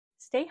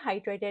stay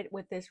hydrated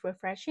with this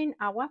refreshing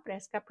agua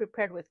fresca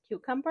prepared with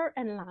cucumber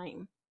and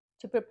lime.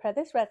 To prepare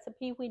this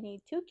recipe, we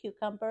need 2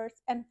 cucumbers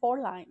and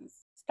 4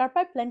 limes. Start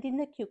by blending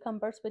the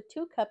cucumbers with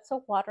 2 cups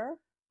of water,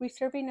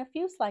 reserving a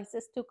few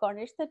slices to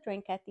garnish the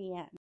drink at the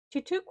end. To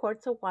 2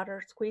 quarts of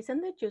water, squeeze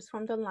in the juice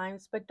from the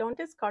limes but don't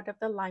discard of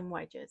the lime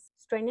wedges.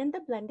 Strain in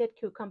the blended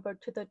cucumber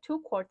to the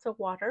 2 quarts of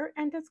water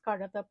and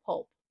discard of the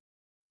pulp.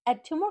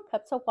 Add 2 more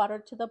cups of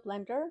water to the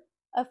blender,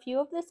 a few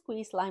of the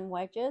squeezed lime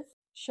wedges,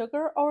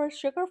 sugar or a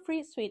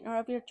sugar-free sweetener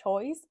of your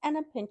choice, and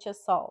a pinch of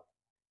salt.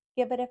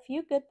 Give it a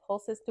few good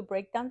pulses to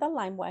break down the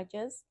lime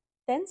wedges,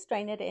 then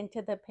strain it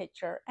into the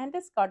pitcher and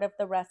discard of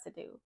the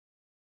residue.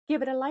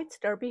 Give it a light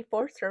stir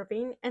before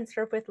serving and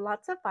serve with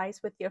lots of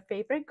ice with your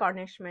favorite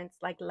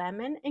garnishments like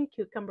lemon and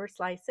cucumber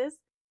slices,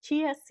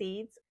 chia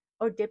seeds,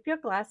 or dip your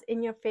glass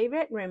in your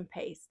favorite rim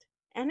paste.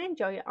 And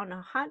enjoy it on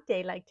a hot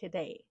day like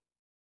today.